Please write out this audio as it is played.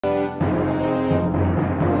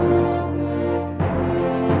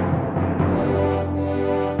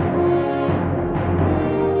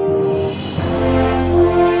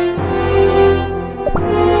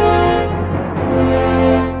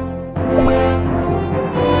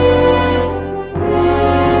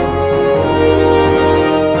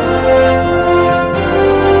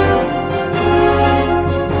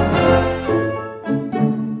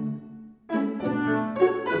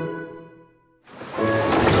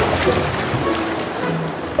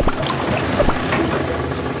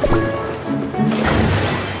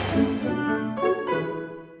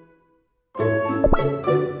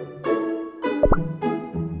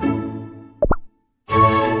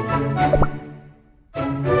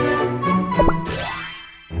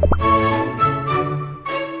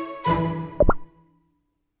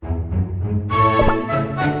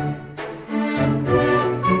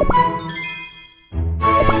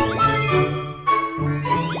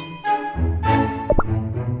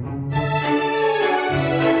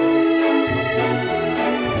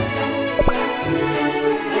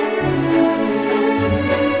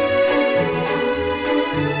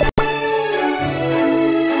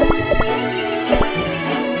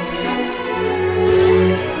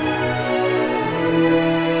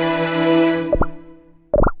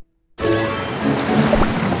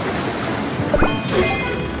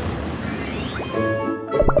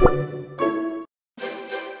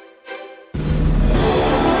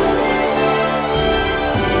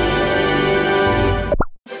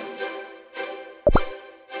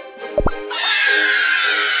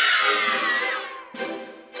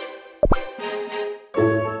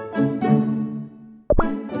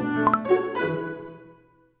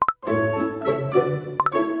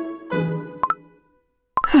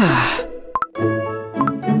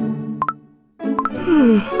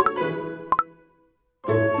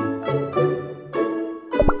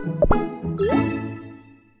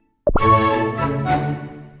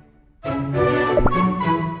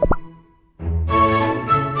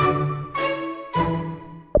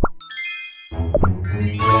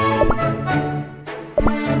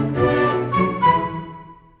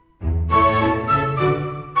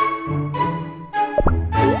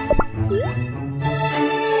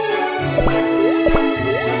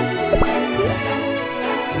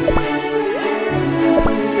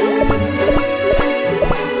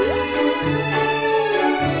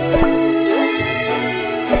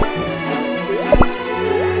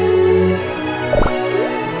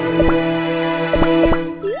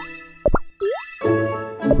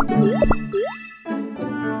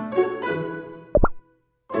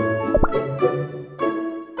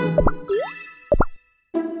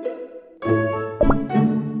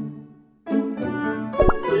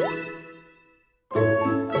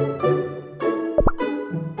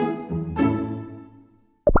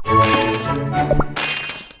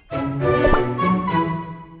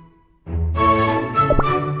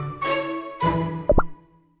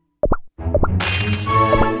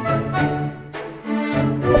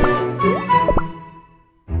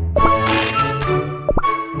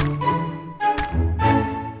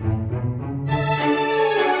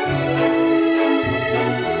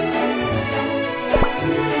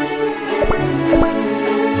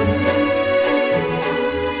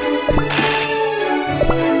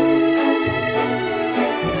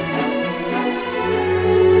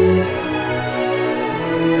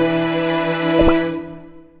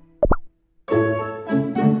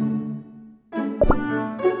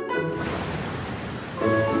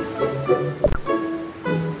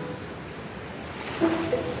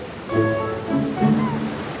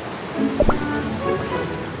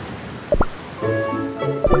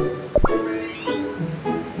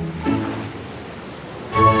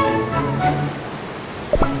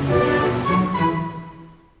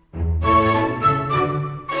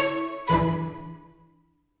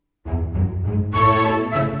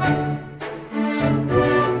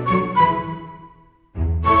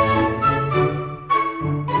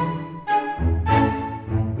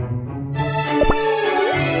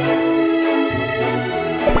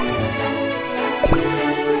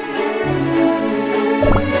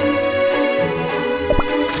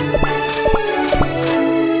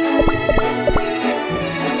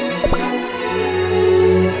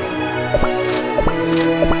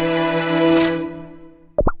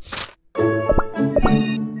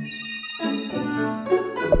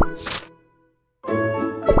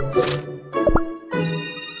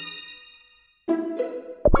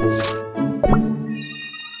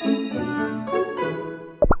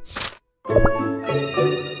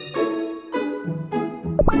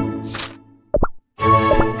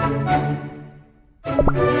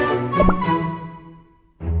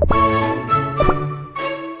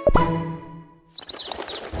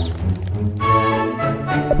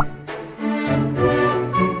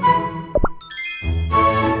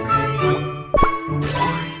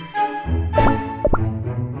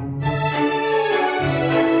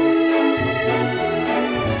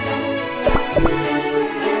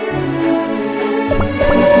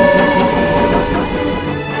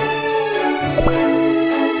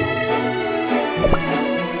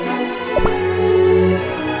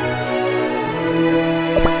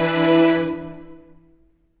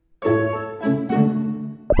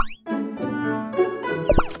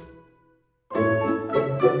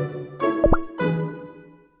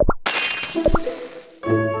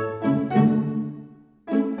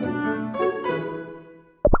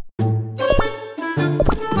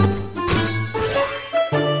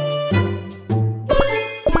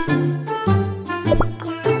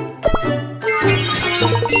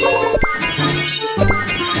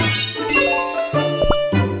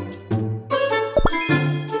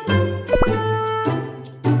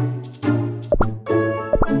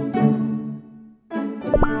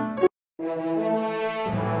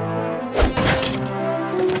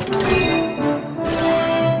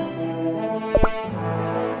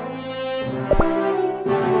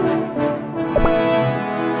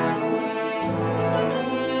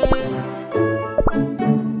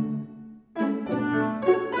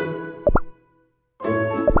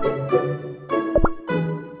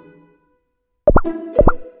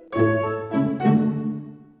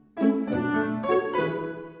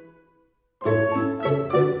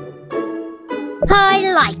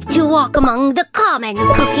I like to walk among the common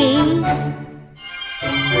cookies.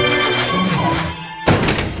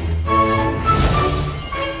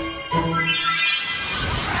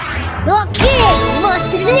 The king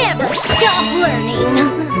must never stop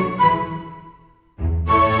learning.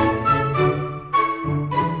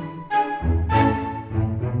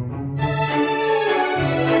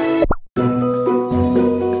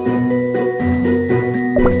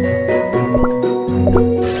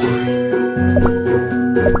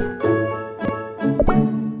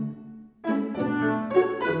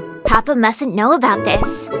 Papa mustn't know about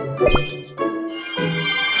this.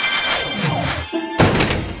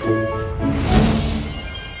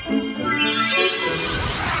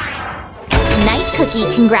 Night Cookie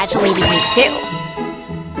congratulated me too.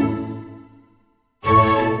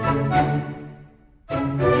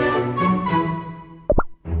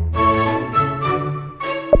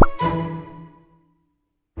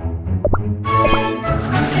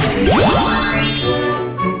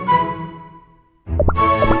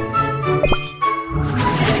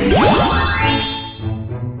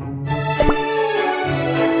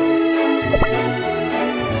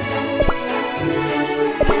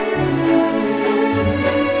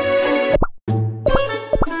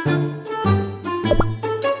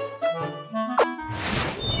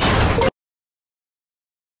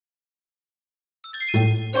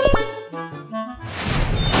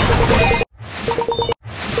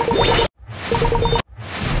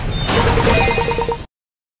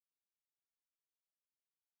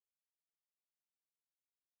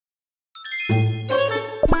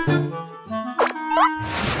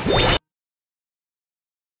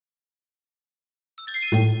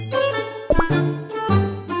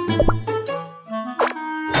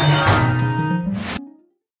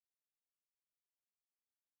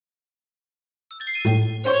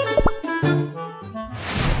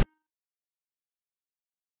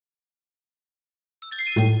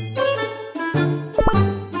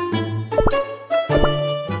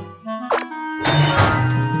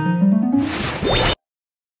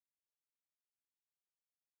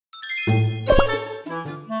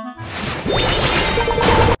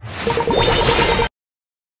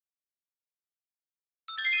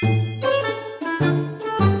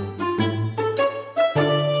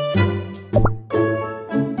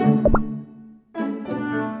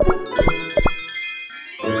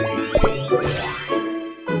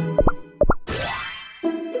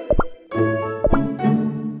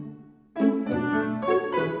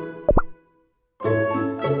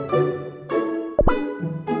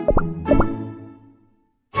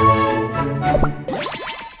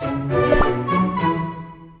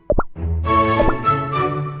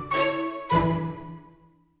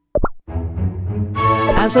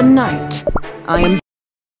 As a knight, I am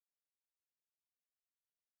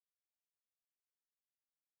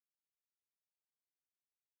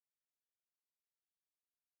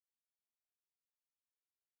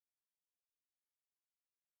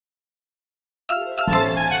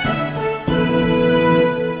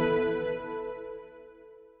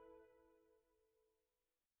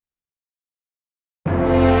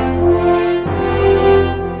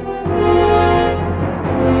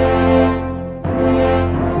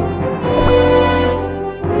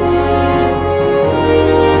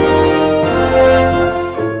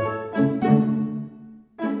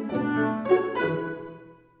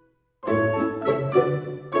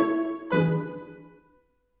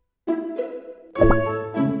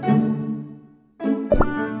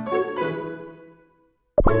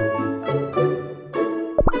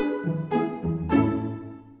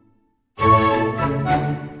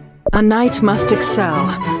A knight must excel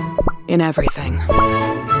in everything.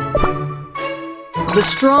 The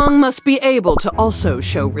strong must be able to also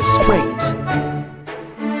show restraint.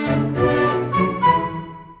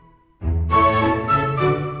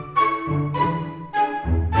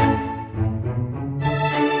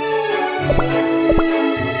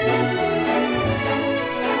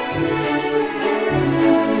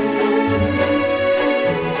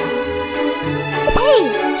 Hey,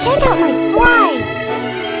 check out my flies!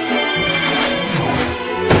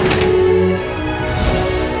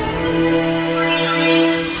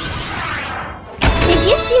 Did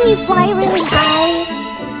you see me fly really high?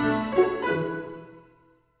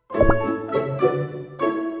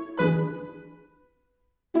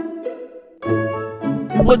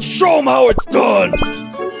 Let's show them how it's done!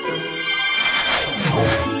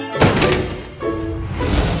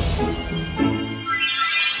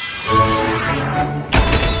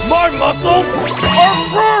 My muscles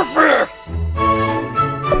are perfect!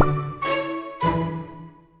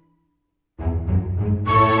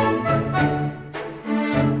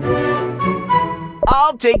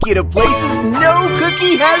 I'll take you to places no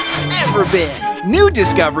cookie has ever been. New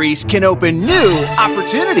discoveries can open new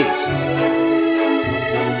opportunities.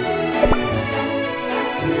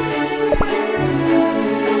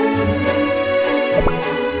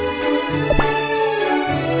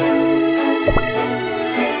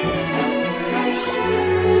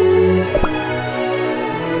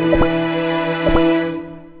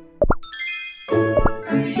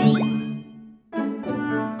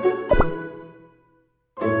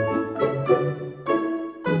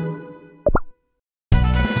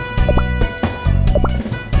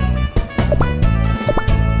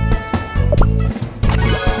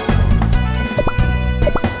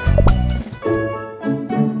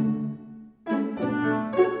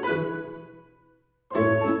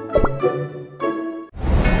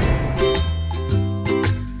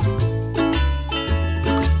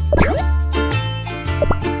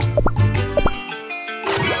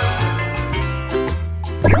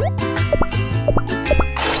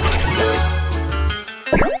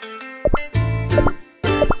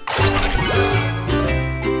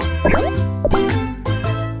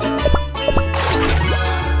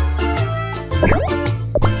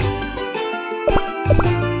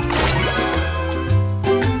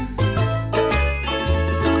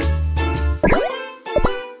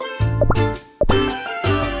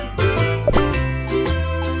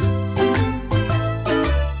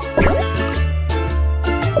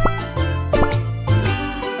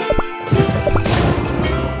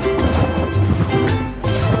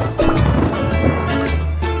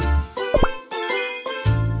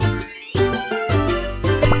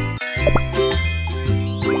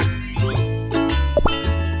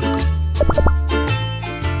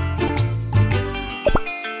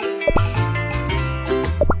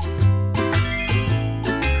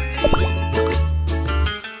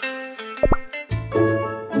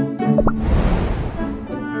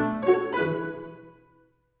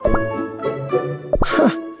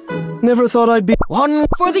 Never thought I'd be one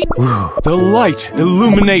for the... The light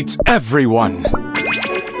illuminates everyone.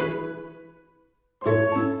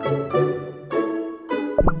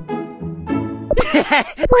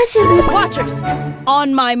 Watchers,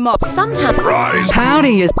 on my mark. Sometimes Rise.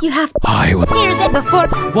 Howdy is. you have to I will. hear that before.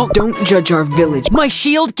 Well, don't judge our village. My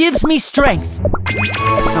shield gives me strength.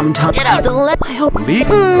 Sometimes. Get out the left. I hope. Leave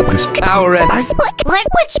this cower and I. Like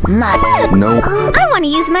which mud? No. I want to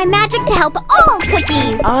use my magic to help all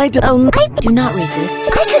cookies. I do Do not resist.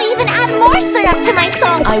 I could even add more syrup to my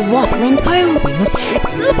song. I want wind. we must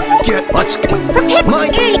get. Let's get Prepare.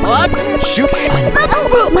 my shoot.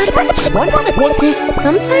 What this?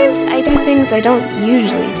 Sometimes I do things I don't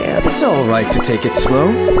usually do. It's all right to take it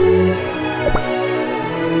slow.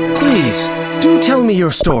 Please, do tell me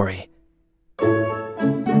your story.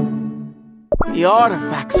 The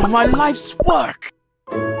artifacts are my life's work.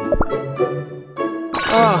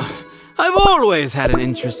 I've always had an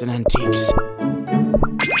interest in antiques.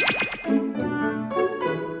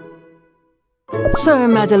 Sir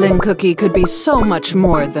Madeleine Cookie could be so much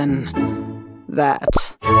more than that.